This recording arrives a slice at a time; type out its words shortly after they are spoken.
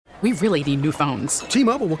We really need new phones.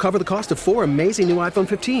 T-Mobile will cover the cost of 4 amazing new iPhone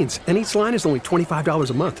 15s, and each line is only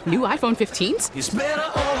 $25 a month. New iPhone 15s? It's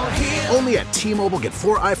better over here. Only at T-Mobile, get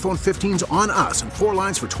 4 iPhone 15s on us and 4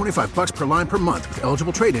 lines for $25 per line per month with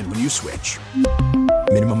eligible trade-in when you switch.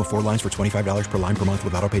 Minimum of 4 lines for $25 per line per month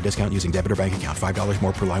with autopay discount using debit or bank account. $5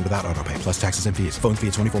 more per line without autopay, plus taxes and fees. Phone fee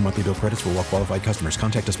at 24 monthly bill credits for well-qualified customers.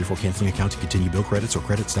 Contact us before canceling account to continue bill credits or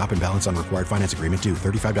credit stop and balance on required finance agreement due.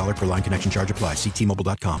 $35 per line connection charge applies. See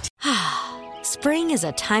T-Mobile.com. Spring is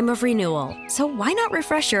a time of renewal, so why not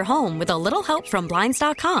refresh your home with a little help from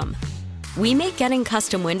Blinds.com? We make getting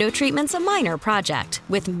custom window treatments a minor project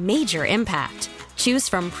with major impact. Choose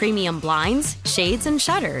from premium blinds, shades, and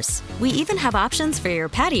shutters. We even have options for your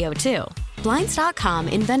patio, too. Blinds.com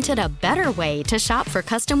invented a better way to shop for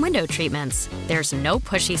custom window treatments. There's no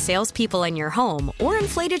pushy salespeople in your home or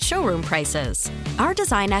inflated showroom prices. Our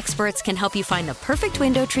design experts can help you find the perfect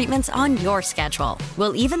window treatments on your schedule.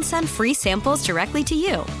 We'll even send free samples directly to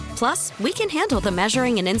you. Plus, we can handle the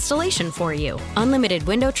measuring and installation for you. Unlimited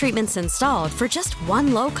window treatments installed for just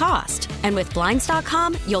one low cost. And with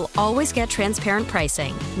Blinds.com, you'll always get transparent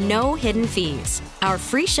pricing. No hidden fees. Our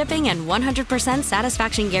free shipping and 100%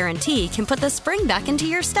 satisfaction guarantee can put the spring back into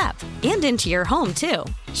your step and into your home, too.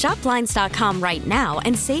 Shop Blinds.com right now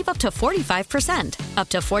and save up to 45%. Up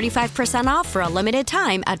to 45% off for a limited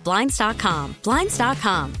time at Blinds.com.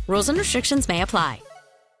 Blinds.com. Rules and restrictions may apply.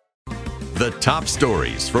 The top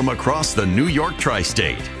stories from across the New York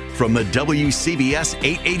tri-state from the WCBS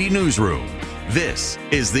 880 newsroom. This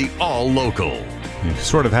is the All Local. You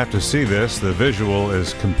sort of have to see this. The visual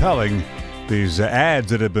is compelling. These ads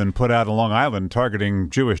that have been put out on Long Island targeting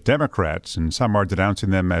Jewish Democrats, and some are denouncing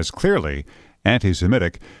them as clearly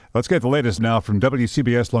anti-Semitic. Let's get the latest now from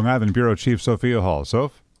WCBS Long Island Bureau Chief Sophia Hall.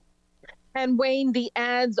 Soph? And Wayne, the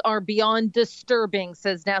ads are beyond disturbing,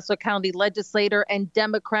 says Nassau County legislator and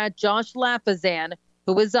Democrat Josh Lafazan,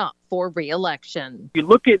 who is up for re-election. You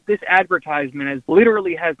look at this advertisement as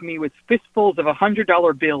literally has me with fistfuls of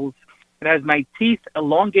 $100 bills. It has my teeth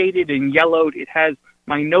elongated and yellowed. It has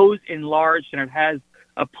my nose enlarged, and it has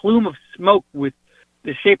a plume of smoke with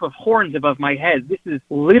the shape of horns above my head. This is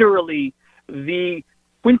literally the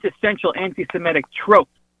quintessential anti-Semitic trope.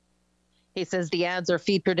 He says the ads are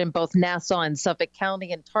featured in both Nassau and Suffolk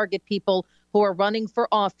County and target people who are running for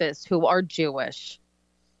office who are Jewish.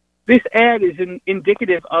 This ad is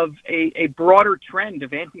indicative of a broader trend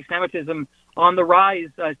of anti-Semitism on the rise,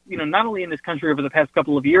 not only in this country over the past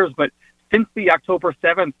couple of years, but since the October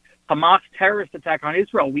 7th Hamas terrorist attack on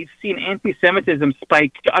Israel. We've seen anti-Semitism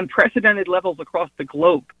spike to unprecedented levels across the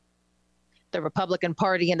globe. The Republican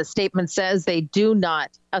Party in a statement says they do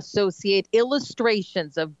not associate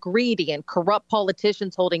illustrations of greedy and corrupt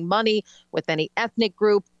politicians holding money with any ethnic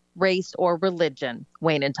group, race, or religion.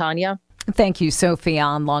 Wayne and Tanya. Thank you, Sophie,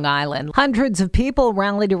 on Long Island. Hundreds of people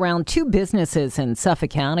rallied around 2 businesses in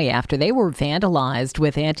Suffolk County after they were vandalized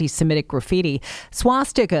with anti-Semitic graffiti.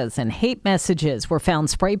 Swastikas and hate messages were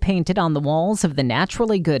found spray-painted on the walls of the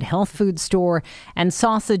Naturally Good health food store and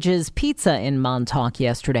Sausages Pizza in Montauk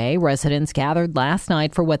yesterday. Residents gathered last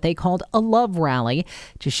night for what they called a love rally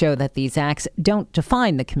to show that these acts don't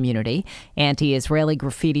define the community. Anti-Israeli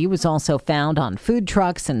graffiti was also found on food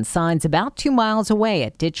trucks and signs about 2 miles away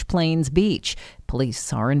at Ditch Plains Beach.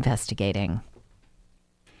 Police are investigating.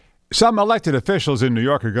 Some elected officials in New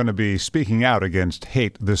York are going to be speaking out against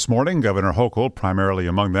hate this morning. Governor Hochul, primarily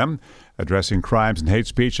among them, addressing crimes and hate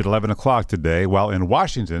speech at 11 o'clock today, while in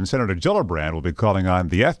Washington, Senator Gillibrand will be calling on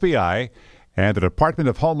the FBI and the Department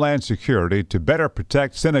of Homeland Security to better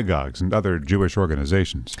protect synagogues and other Jewish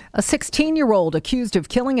organizations. A 16-year-old accused of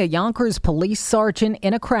killing a Yonkers police sergeant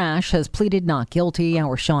in a crash has pleaded not guilty.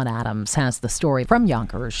 Our Sean Adams has the story from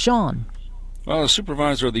Yonkers. Sean. Well, the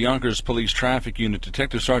supervisor of the Yonkers Police Traffic Unit,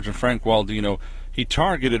 Detective Sergeant Frank Gualdino, he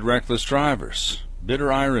targeted reckless drivers.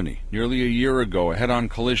 Bitter irony. Nearly a year ago, a head-on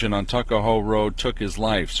collision on Tuckahoe Road took his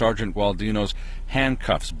life. Sergeant Gualdino's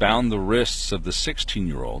handcuffs bound the wrists of the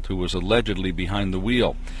 16-year-old who was allegedly behind the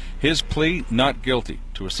wheel. His plea, not guilty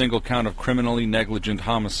to a single count of criminally negligent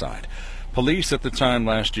homicide. Police at the time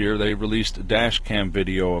last year, they released a dash cam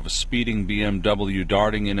video of a speeding BMW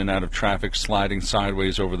darting in and out of traffic, sliding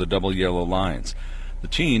sideways over the double yellow lines. The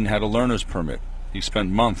teen had a learner's permit. He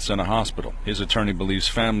spent months in a hospital. His attorney believes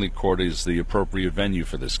family court is the appropriate venue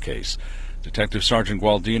for this case. Detective Sergeant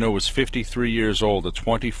Gualdino was 53 years old, a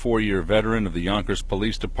 24-year veteran of the Yonkers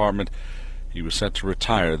Police Department. He was set to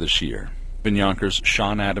retire this year. In Yonkers,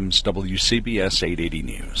 Sean Adams, WCBS 880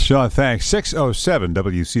 News. Sean, thanks. 6:07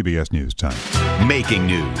 WCBS News Time. Making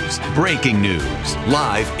news, breaking news,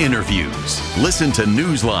 live interviews. Listen to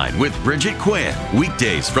Newsline with Bridget Quinn.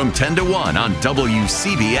 Weekdays from 10 to 1 on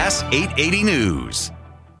WCBS 880 News.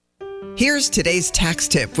 Here's today's tax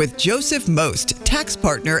tip with Joseph Most, tax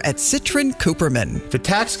partner at Citrin Cooperman. The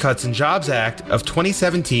Tax Cuts and Jobs Act of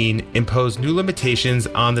 2017 imposed new limitations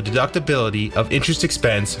on the deductibility of interest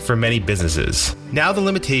expense for many businesses. Now the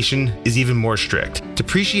limitation is even more strict.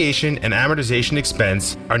 Depreciation and amortization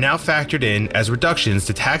expense are now factored in as reductions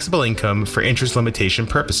to taxable income for interest limitation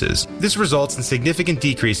purposes. This results in significant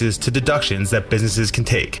decreases to deductions that businesses can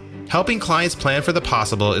take. Helping clients plan for the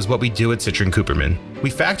possible is what we do at Citrin Cooperman. We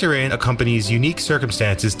factor in a company's unique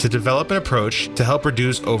circumstances to develop an approach to help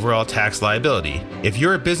reduce overall tax liability. If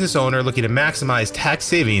you're a business owner looking to maximize tax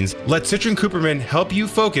savings, let Citrin Cooperman help you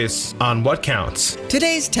focus on what counts.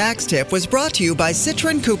 Today's tax tip was brought to you by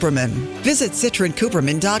Citrin Cooperman. Visit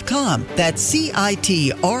citrincooperman.com. That's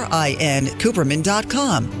CITRIN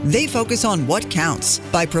Cooperman.com. They focus on what counts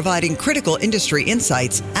by providing critical industry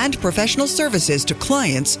insights and professional services to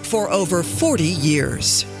clients for over 40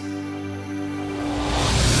 years.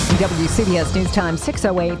 WCBS News Time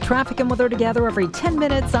 6:08. Traffic and weather together every 10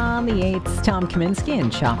 minutes on the 8th. Tom Kaminsky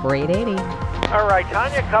and Shopper 880. All right,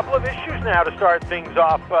 Tanya, a couple of issues now to start things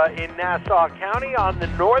off in Nassau County. On the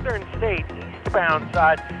northern state eastbound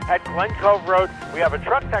side at Glen Cove Road, we have a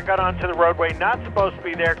truck that got onto the roadway, not supposed to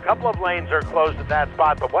be there. A couple of lanes are closed at that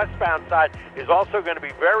spot. The westbound side is also going to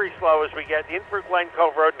be very slow as we get in through Glen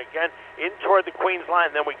Cove Road and again in toward the Queens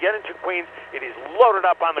line. Then we get into Queens. It is loaded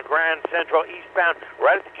up on the Grand Central eastbound,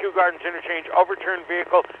 right at the Kew Gardens interchange, overturned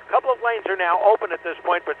vehicle. A couple of lanes are now open at this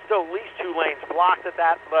point, but still at least 2 lanes blocked at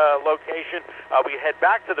that location. We head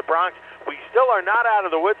back to the Bronx. We still are not out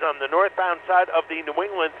of the woods on the northbound side of the New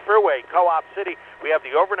England Thruway, Co-op City. We have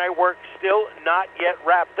the overnight work still not yet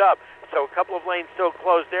wrapped up. So a couple of lanes still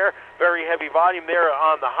closed there. Very heavy volume there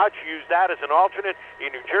on the Hutch. Use that as an alternate.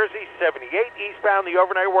 In New Jersey, 78 eastbound, the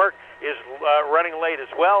overnight work is running late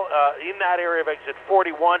as well. In that area of exit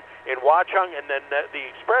 41 in Watchung, and then the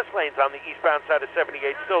express lanes on the eastbound side of 78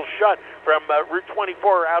 still shut from Route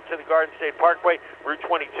 24 out to the Garden State Parkway. Route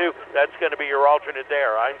 22, that's going to be your alternate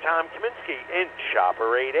there. I'm Tom Kaminsky in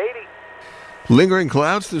Shopper 880. Lingering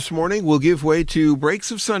clouds this morning will give way to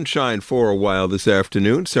breaks of sunshine for a while this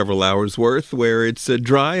afternoon, several hours worth, where it's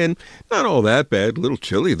dry and not all that bad. A little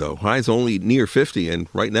chilly, though. Highs only near 50, and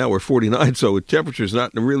right now we're 49, so temperature's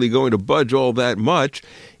not really going to budge all that much.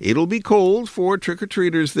 It'll be cold for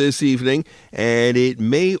trick-or-treaters this evening, and it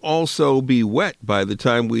may also be wet by the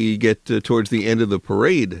time we get towards the end of the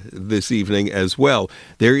parade this evening as well.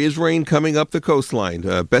 There is rain coming up the coastline.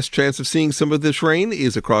 Best chance of seeing some of this rain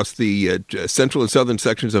is across the central and southern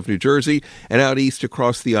sections of New Jersey and out east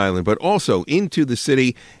across the island, but also into the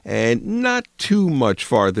city and not too much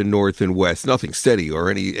farther north and west. Nothing steady or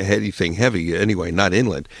anything heavy anyway, not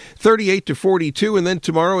inland. 38 to 42, and then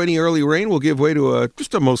tomorrow any early rain will give way to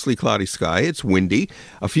just a mostly cloudy sky. It's windy,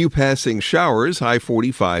 a few passing showers, high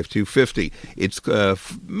 45 to 50. It's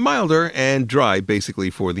milder and dry basically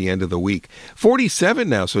for the end of the week. 47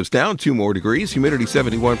 now, so it's down 2 more degrees. Humidity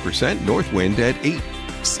 71%, north wind at 8.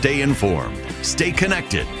 Stay informed. Stay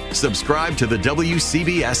connected. Subscribe to the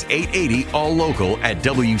WCBS 880 All Local at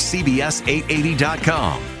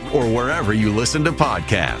WCBS880.com or wherever you listen to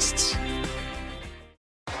podcasts.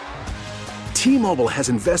 T-Mobile has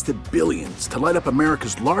invested billions to light up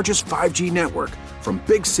America's largest 5G network, from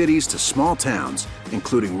big cities to small towns,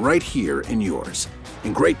 including right here in yours.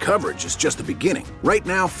 And great coverage is just the beginning. Right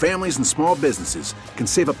now, families and small businesses can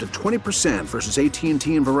save up to 20% versus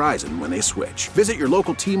AT&T and Verizon when they switch. Visit your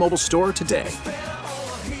local T-Mobile store today.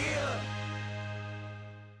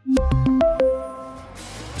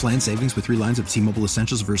 Plan savings with 3 lines of T-Mobile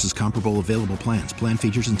Essentials versus comparable available plans. Plan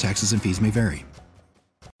features and taxes and fees may vary.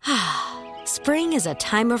 Spring is a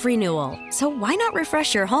time of renewal, so why not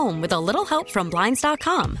refresh your home with a little help from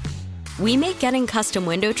Blinds.com? We make getting custom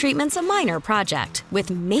window treatments a minor project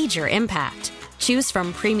with major impact. Choose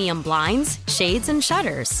from premium blinds, shades, and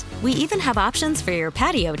shutters. We even have options for your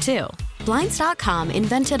patio, too. Blinds.com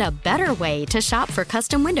invented a better way to shop for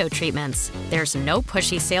custom window treatments. There's no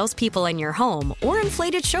pushy salespeople in your home or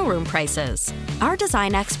inflated showroom prices. Our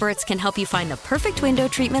design experts can help you find the perfect window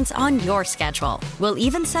treatments on your schedule. We'll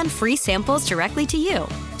even send free samples directly to you.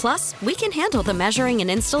 Plus, we can handle the measuring and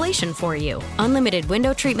installation for you. Unlimited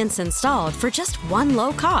window treatments installed for just one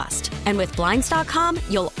low cost. And with Blinds.com,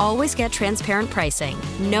 you'll always get transparent pricing.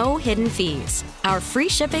 No hidden fees. Our free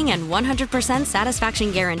shipping and 100%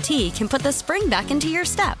 satisfaction guarantee can put the spring back into your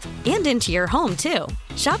step and into your home, too.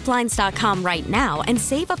 Shop Blinds.com right now and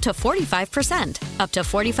save up to 45%. Up to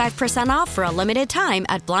 45% off for a limited time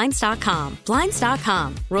at Blinds.com.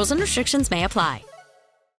 Blinds.com. Rules and restrictions may apply.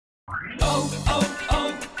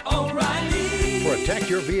 O'Reilly. Protect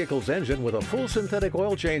your vehicle's engine with a full synthetic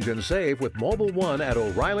oil change and save with Mobile One at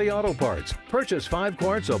O'Reilly Auto Parts. Purchase 5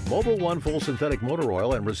 quarts of Mobile One full synthetic motor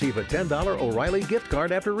oil and receive a $10 O'Reilly gift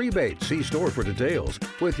card after rebate. See store for details.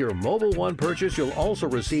 With your Mobile One purchase, you'll also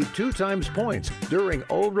receive 2 times points during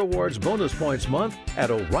O Rewards Bonus Points Month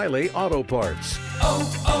at O'Reilly Auto Parts.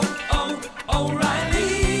 O'Reilly.